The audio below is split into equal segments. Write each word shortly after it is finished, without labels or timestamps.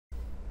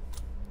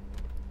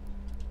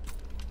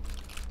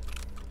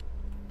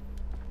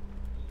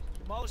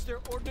Demolish their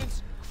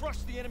ordnance, crush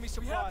the enemy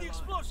supply line. We have the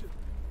explosive.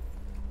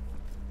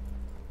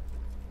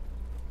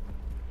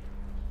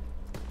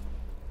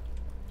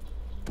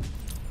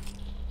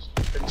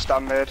 Didn't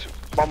stand mid.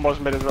 One was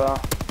mid as well.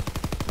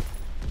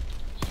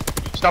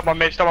 Stop on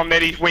mid,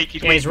 he's weak,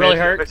 he's weak. He's really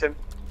hurt.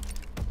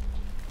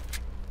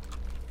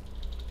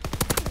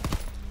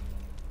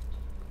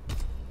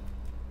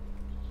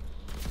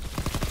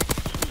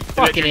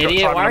 Fucking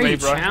idiot, why are you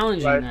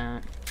challenging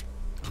that?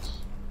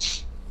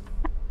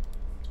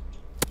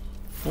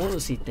 What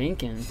was he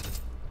thinking?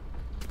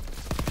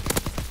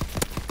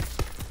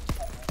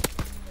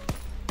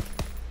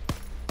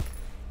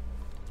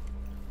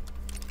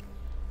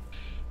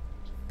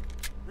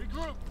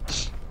 Regroup.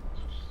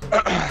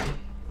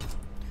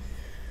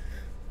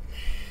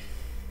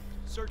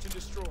 Search and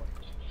destroy.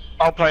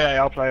 I'll play A.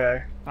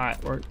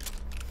 Alright, work.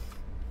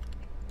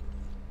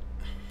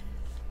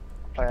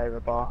 Play A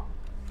with bar.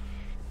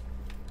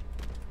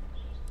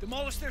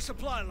 Demolish their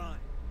supply line.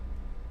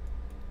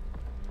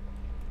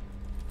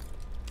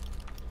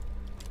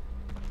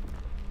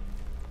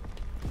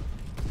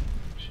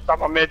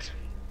 Stop on mid.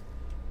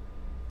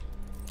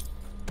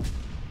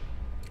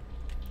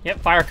 Yep,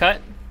 fire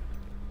cut.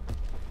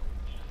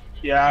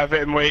 Yeah, I've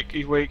hit him weak,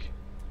 he's weak.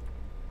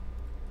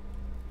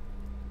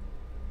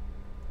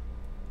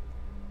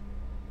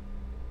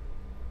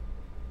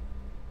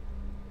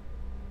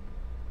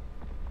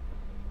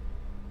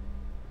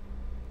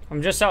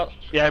 I'm just out.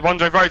 Yeah,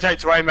 one's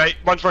rotated away, mate.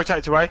 One's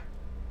rotated away.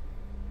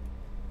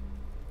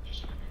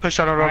 Push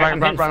on around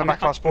the back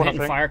of our spawn, I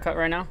think. Fire cut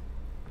right now.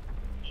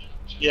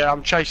 Yeah,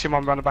 I'm chasing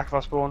one around the back of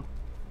our spawn.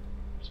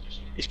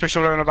 He's pushed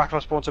all around the back of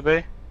our spawn to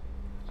B.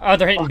 Oh,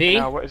 they're hitting B?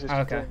 Hell, what is this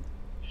okay.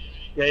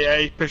 Yeah,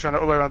 he's pushed around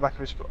all the way around the back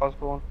of our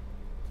spawn.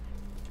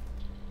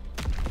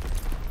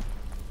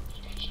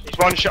 He's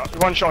one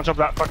shot on top of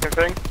that fucking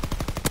thing.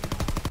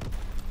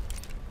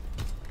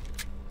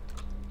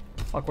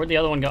 Fuck, where'd the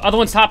other one go? Other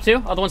one's top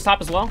too? Other one's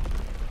top as well?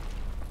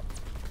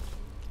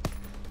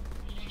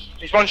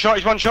 He's one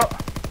shot.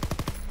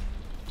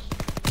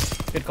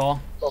 Good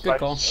call. Good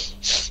call.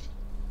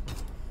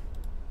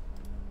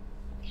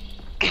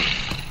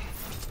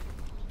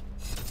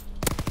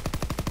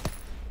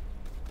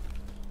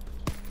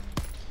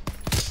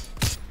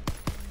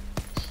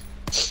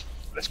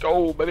 Let's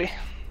go, baby.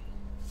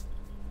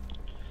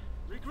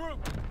 Regroup.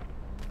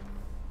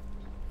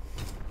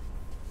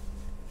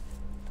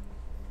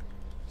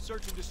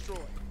 Search and destroy.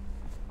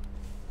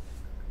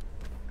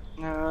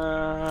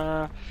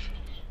 I'm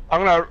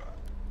gonna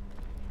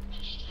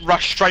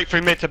rush straight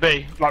through mid to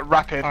B, like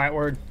rapid. Alright,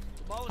 word.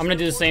 I'm gonna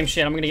do the same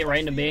shit. I'm gonna get right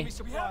into B.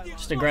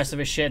 Just aggressive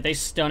as shit. They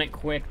stun it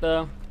quick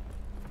though.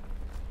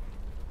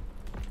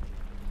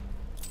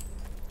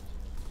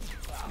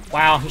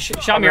 Wow, he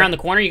shot me around the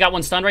corner. You got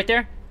one stunned right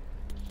there?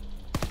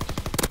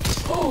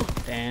 Oh,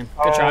 damn.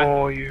 Good try.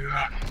 Oh, you.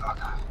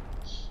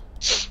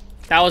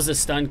 That was the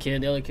stun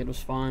kid. The other kid was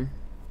fine.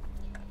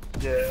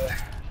 Yeah.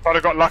 If I'd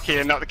have got lucky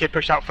and not the kid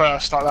pushed out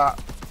first, like that.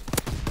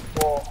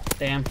 Whoa.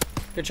 Damn.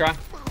 Good try.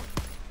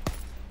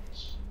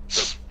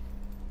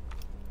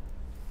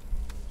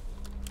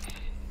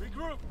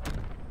 Regroup.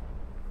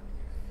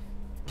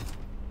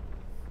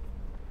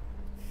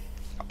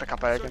 I'll pick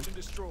up A again. Search and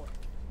destroy.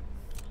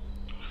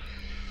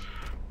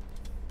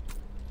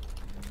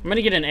 I'm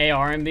gonna get an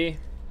AR and B.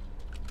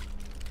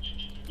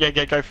 Yeah,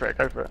 go for it.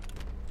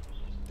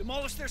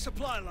 Demolish their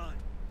supply line.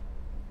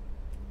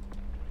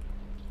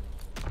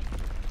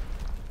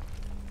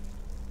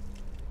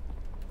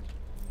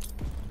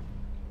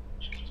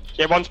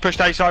 Yeah, one's pushed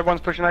A side,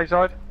 one's pushing A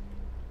side.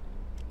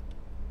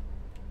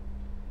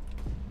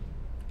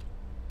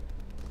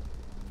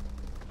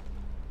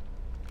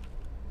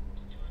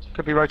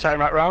 Could be rotating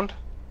right round.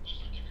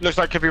 Looks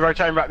like could be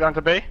rotating back down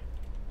to B.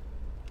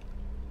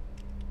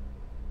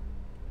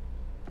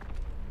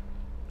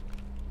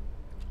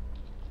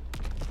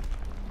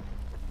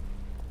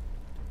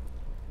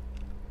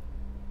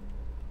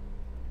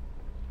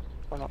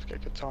 Try not to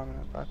get good timing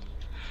that bad.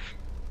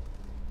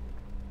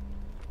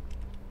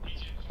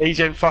 He's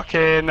in fucking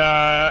in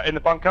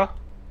the bunker.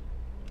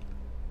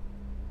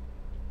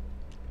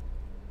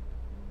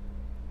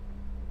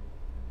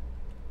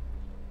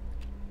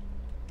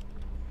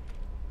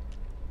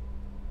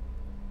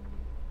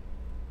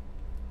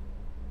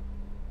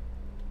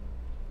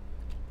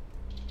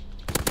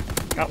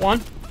 Got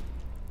one.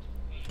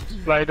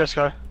 Blade, let's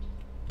go.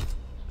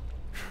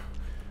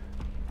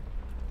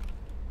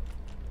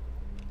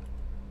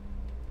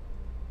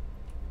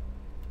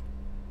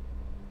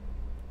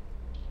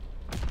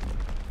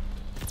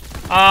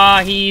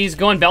 He's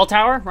going bell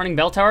tower, running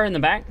bell tower in the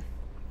back.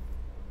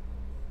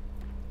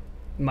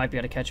 You might be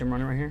able to catch him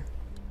running right here.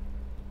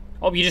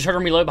 Oh, you just heard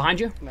him reload behind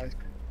you? Nice.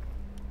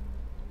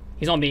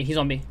 He's on B, he's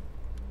on B.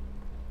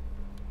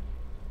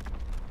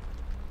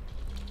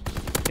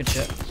 Good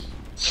shit.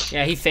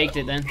 Yeah, he faked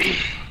it then.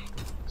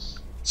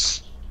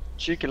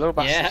 Cheeky little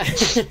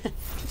bastard. Yeah.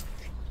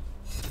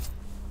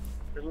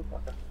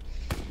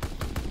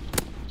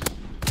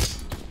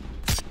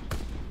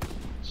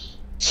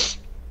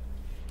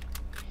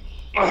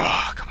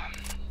 Oh, come on.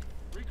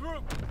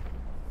 Regroup.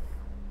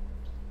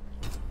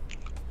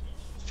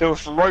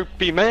 Feels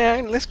ropey,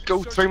 man. Let's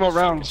go 3 more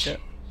rounds.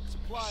 Shit.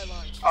 Supply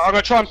lines. I'm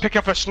gonna try and pick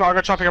up a snipe. I'm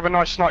gonna try and pick up a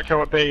nice snipe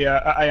kill at B.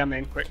 At A, I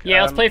mean, quick.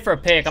 Yeah, let's play for a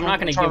pick. I'm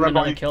not gonna trying give to him remember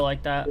another what kill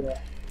like that. Yeah.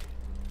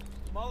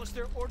 Demolish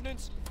their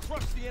ordnance.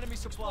 Crush the enemy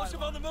supply line.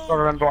 On the move. I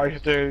remember what I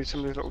used to do. Some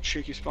of these little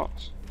cheeky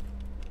spots.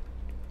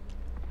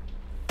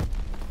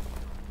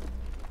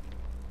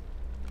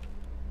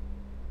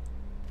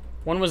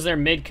 One was their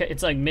mid cut.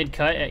 It's like mid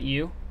cut at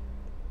you.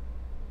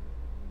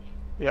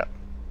 Yep.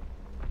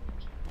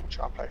 I'll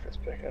try and play for this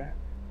pick here.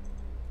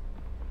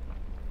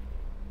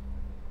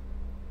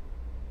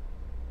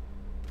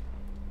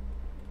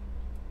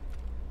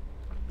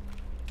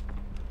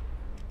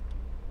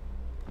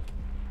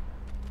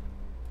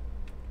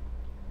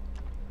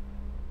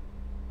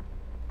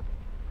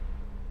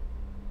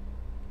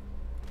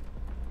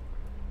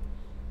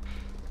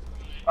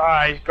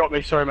 Ah, he got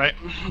me, sorry mate.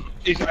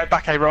 He's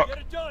back A rock. Get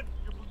it done.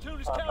 Your platoon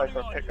is I'll play counting for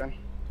a on pick you. then.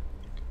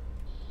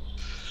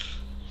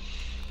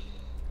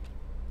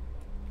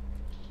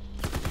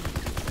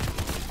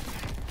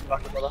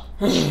 Lucky brother.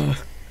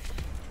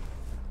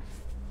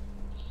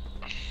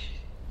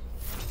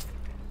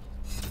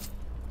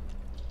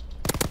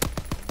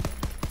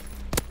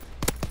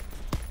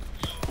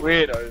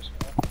 Weirdos.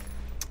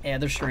 Yeah,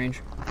 they're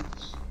strange.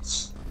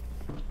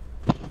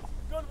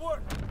 Good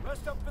work.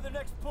 Rest up for the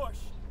next push.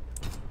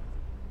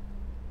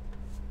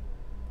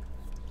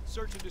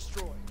 Search and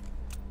destroy.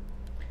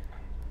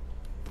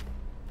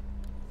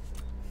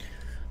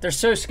 They're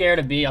so scared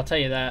of B, I'll tell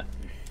you that.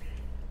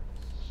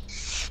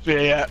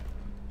 Yeah.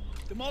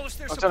 Demolish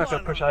their I don't supply know if they'll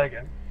push A line.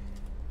 again.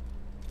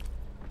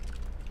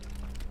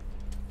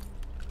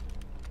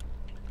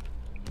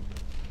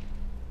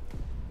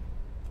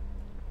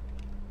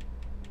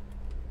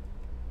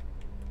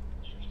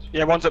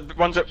 Yeah, one's at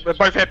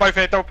both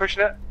here, double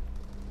pushing it.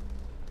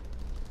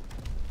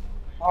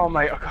 Oh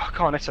mate, I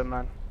can't hit him,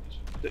 man.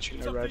 Literally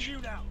It's no up reg. to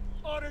you now.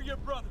 Honor your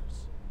brothers.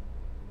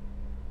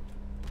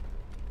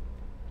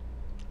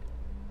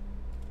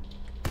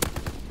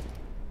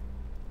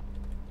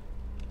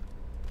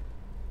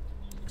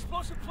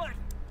 Explosive plant.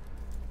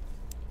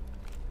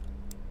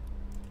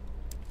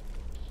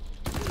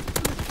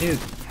 Dude,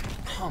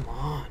 come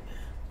on.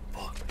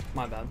 Fuck,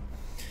 my bad.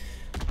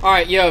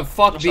 Alright, yo,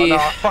 fuck B. No,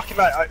 fucking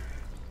mate, I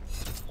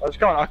was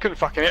going, I couldn't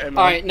fucking hit him,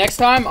 man. Alright, next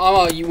time,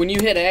 when you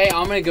hit A,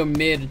 I'm gonna go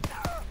mid.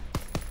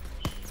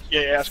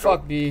 Yeah, that's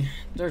Fuck cool. B.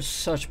 They're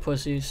such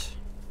pussies.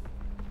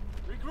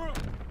 Regroup.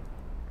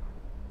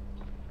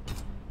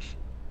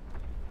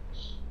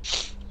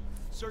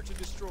 Search and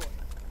destroy.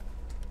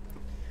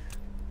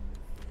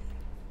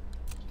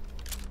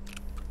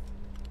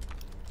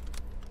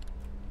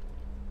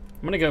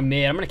 I'm gonna go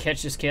mid. I'm gonna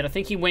catch this kid. I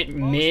think he went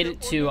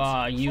mid to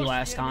you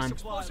last time.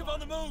 Explosive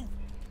on the move.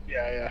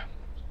 Yeah.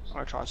 I'm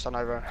gonna try and stand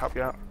over and help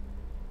you out.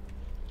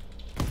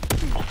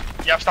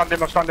 Yeah, I've stunned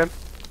him.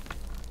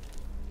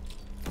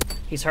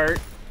 He's hurt.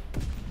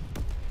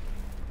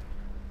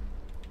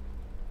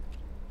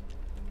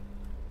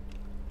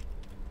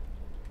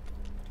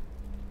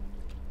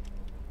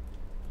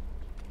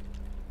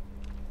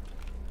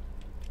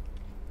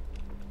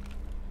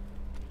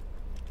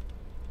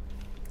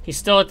 He's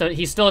still at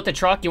the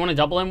truck. You want to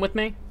double him with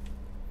me?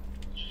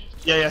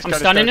 Yeah, I'm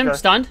stunning him.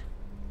 Stunned.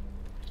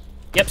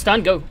 Yep,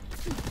 stunned. Go.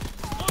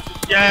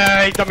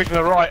 Yeah, he done me from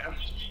the right.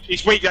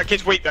 He's weak. That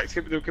kid's weak. That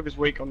kid was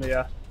weak on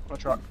the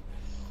truck.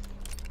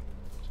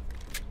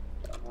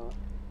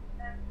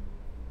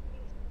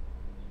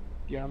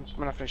 Yeah, I'm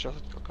gonna finish off.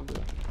 I'll come to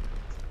that.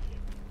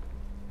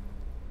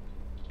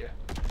 Yeah.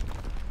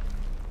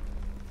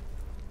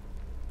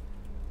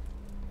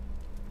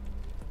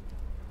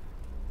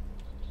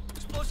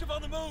 Explosive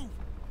on the move.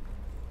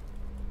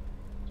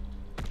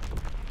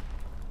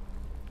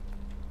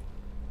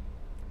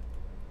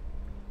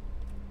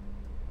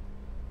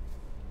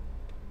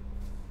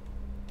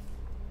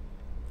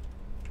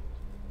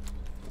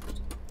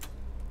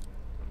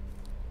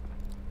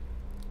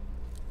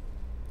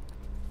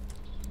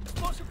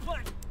 Explosive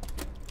plant.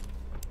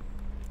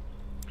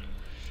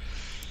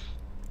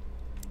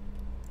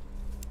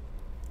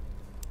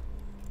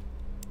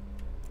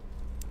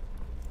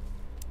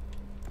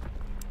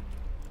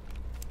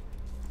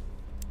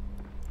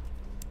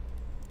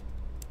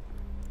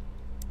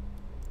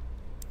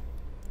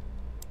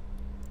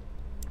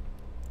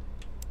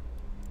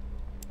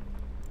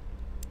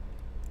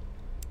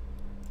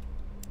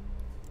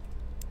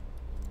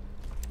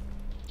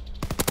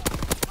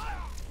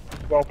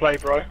 Well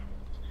played, bro.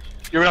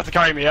 You're gonna have to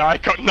carry me. I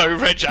got no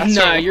reg at all.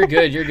 No, you're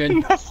good. You're good.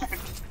 Nothing.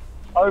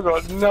 I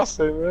got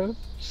nothing, man.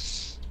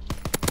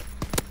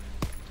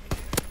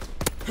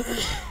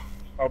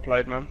 Well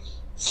played, man.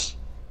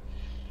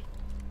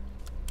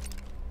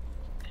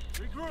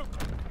 Regroup.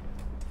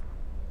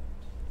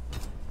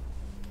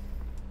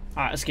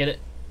 Alright, let's get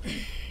it.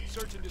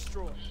 Search and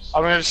destroy.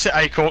 I'm gonna sit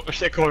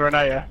a corner in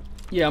A, yeah.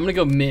 Yeah, I'm gonna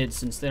go mid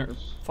since they're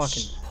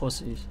fucking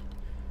pussies.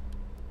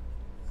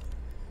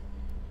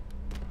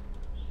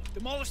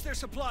 Demolish their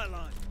supply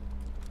line.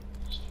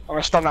 I'm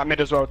gonna stun that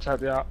mid as well to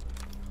help you out.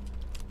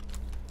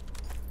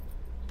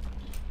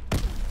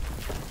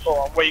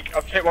 Oh, I'm weak.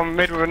 I've hit one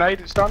mid with a nade,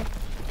 it's done.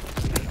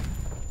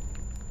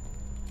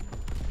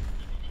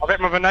 I've hit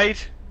one with a nade.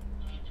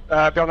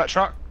 Beyond that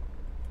truck.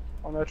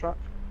 On their truck.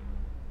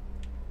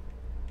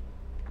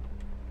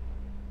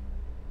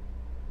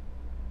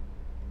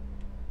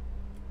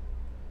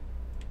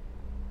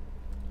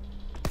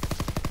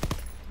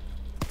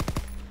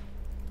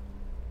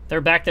 They're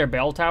back there,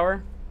 bell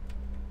tower.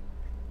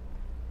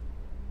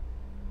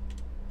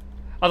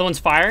 Other one's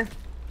fire.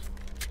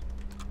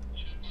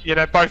 Yeah,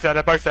 they're both there,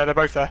 they're both there, they're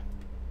both there.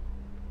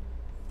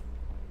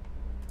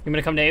 You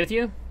gonna come to A with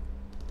you?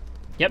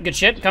 Yep, good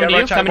shit. Coming Yeah,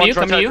 to you, coming to you,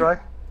 coming to you. Right.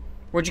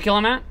 Where'd you kill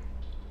him at?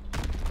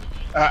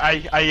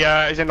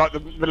 A is in like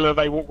the middle of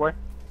A walkway.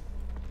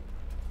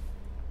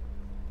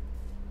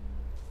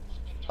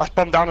 That's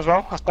bomb down as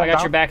well. That's bomb I got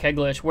down. your back head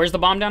glitch. Where's the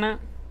bomb down at?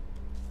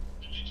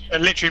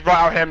 Literally right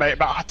out here, mate.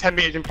 About 10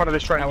 meters in front of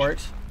this train. That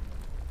works.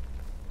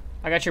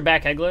 I got your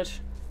back head glitch.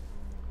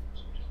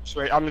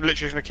 Sweet. I'm literally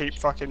just gonna keep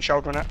fucking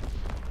shouldering it.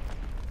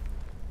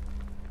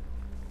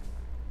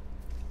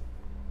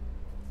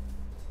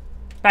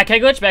 Back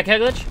head glitch, back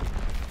head glitch.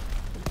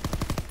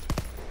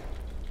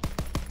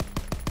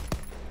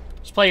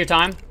 Just play your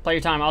time. Play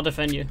your time. I'll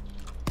defend you.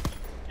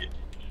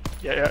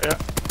 Yeah.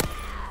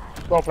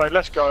 Well played.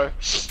 Let's go.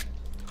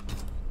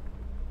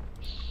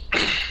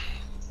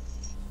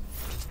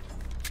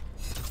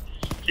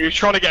 He was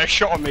trying to get a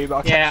shot on me,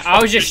 but Yeah,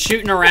 I was just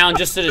shooting around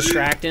just to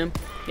distract him.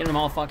 Getting him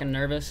all fucking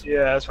nervous.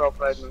 Yeah, that's well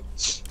played, man.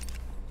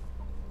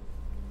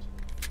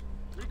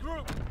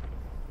 Regroup.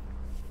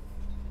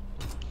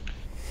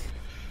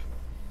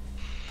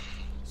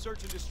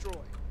 Search and destroy.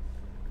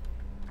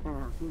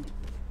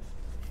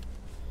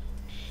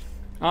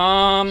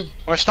 I'm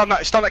gonna stun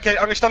that kid.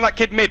 I'm gonna stun that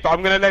kid mid, but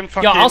I'm gonna then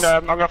fucking. Yo,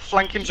 I'm gonna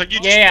flank him. So you.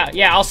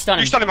 Yeah, I'll stun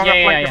him. You stun him. I'm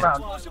gonna flank him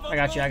around.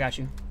 I got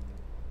you.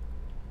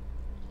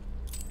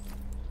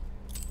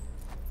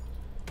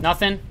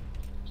 Nothing.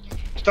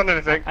 Stun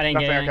anything? I didn't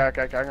get Nothing.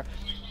 anything. Okay.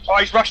 Oh,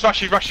 he's rushed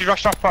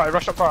up fire.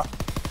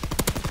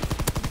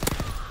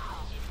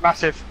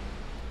 Massive.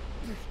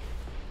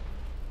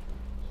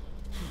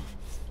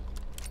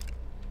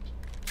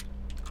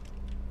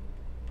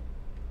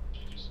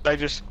 They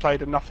just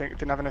played a nothing.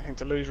 Didn't have anything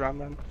to lose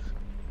round then.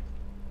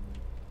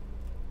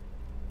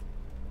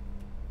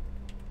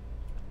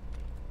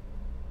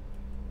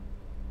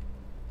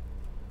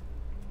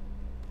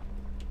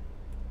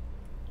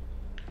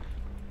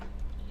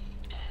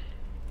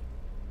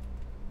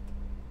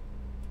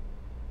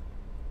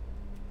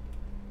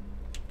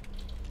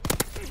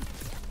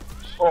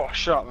 Oh,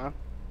 shot, man.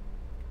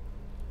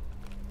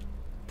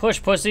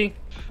 Push, pussy.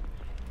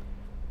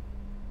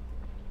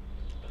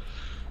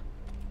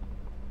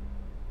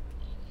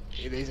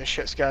 He's a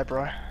shit scared,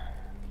 bro.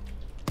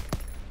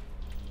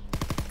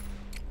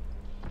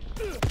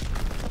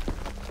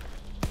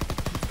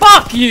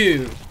 Fuck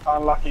you!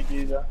 Unlucky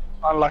geezer.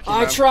 Unlucky,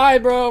 I man.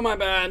 tried, bro. My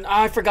bad.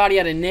 I forgot he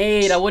had a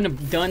nade. I wouldn't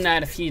have done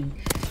that if he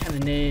had a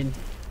nade.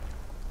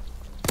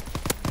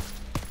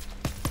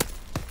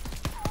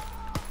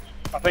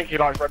 I think he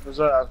likes Red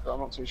Reserve, but I'm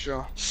not too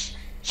sure.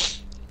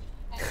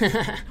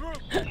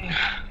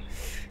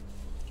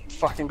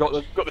 Fucking got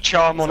the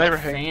charm on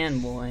everything.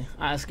 Fanboy. Alright,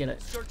 let's get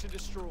it. Search and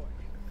destroy.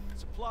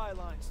 Supply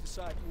lines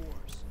decide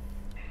wars.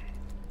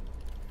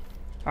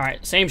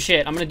 Alright, same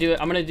shit. I'm gonna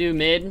do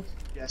mid.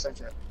 Yeah, same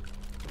shit.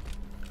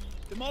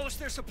 Demolish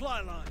their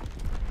supply line.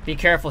 Be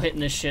careful hitting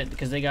this shit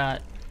because they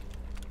got.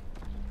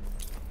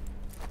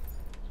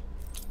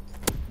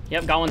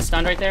 Yep, got one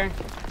stunned right there.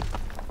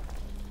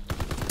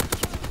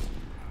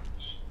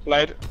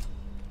 Blade.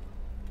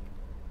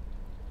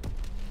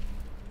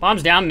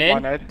 Bomb's down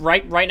mid. Nade.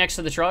 Right next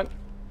to the truck.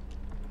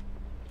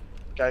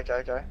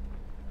 Okay.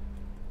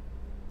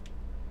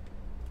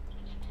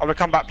 I'm gonna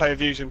come back, play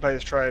with you, and play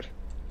this trade.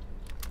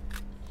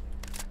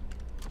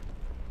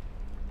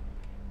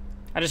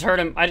 I just heard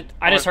him. I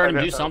just heard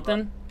him do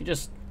something. He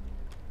just.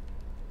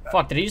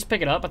 Fuck! Did he just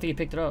pick it up? I think he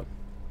picked it up.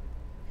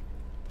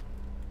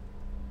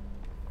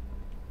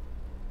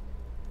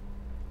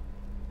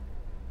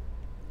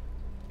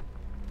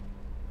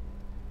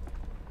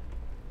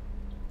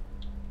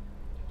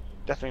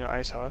 Definitely not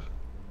ace hard.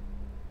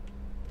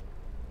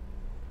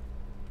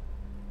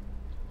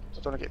 I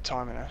don't want to get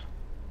time in there.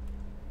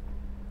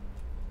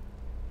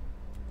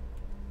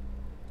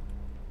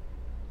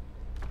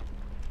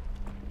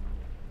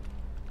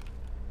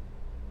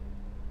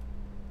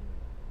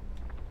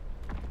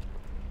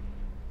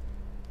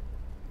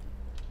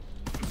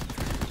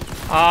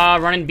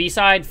 Running B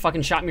side,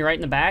 fucking shot me right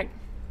in the back.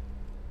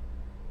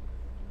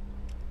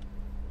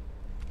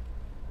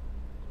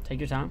 Take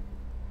your time.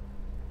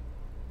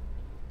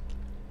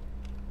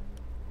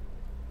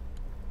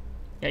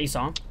 Yeah, you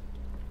saw him.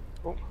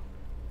 Oh.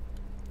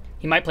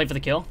 He might play for the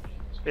kill.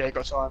 Yeah, ain't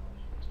got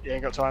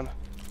time.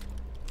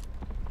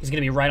 He's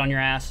gonna be right on your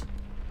ass.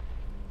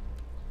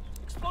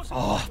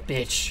 Oh,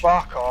 bitch.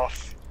 Fuck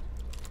off.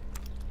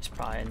 He's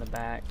probably in the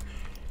back.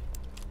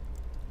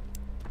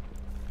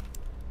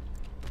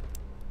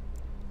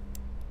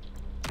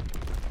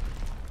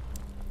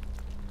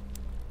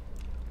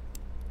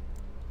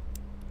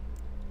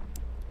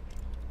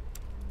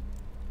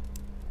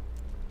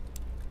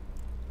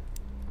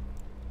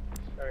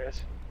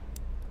 Cheers.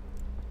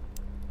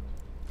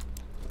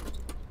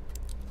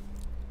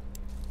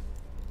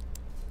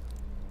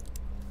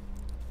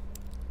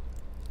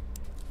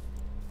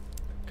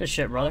 Good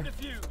shit, brother.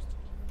 Defused.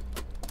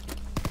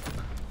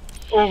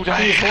 Oh, He was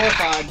damn.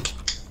 horrified.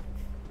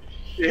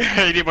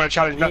 Yeah, he didn't want to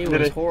challenge He nothing, did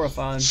was he?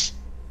 horrified.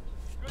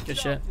 Good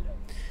job shit. today.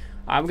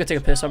 I'm gonna take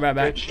a piss. I'll be right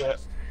back. Good shit.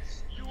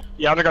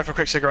 Yeah, I'm gonna go for a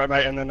quick cigarette,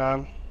 mate, and then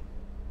I'm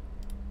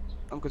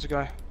good to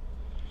go.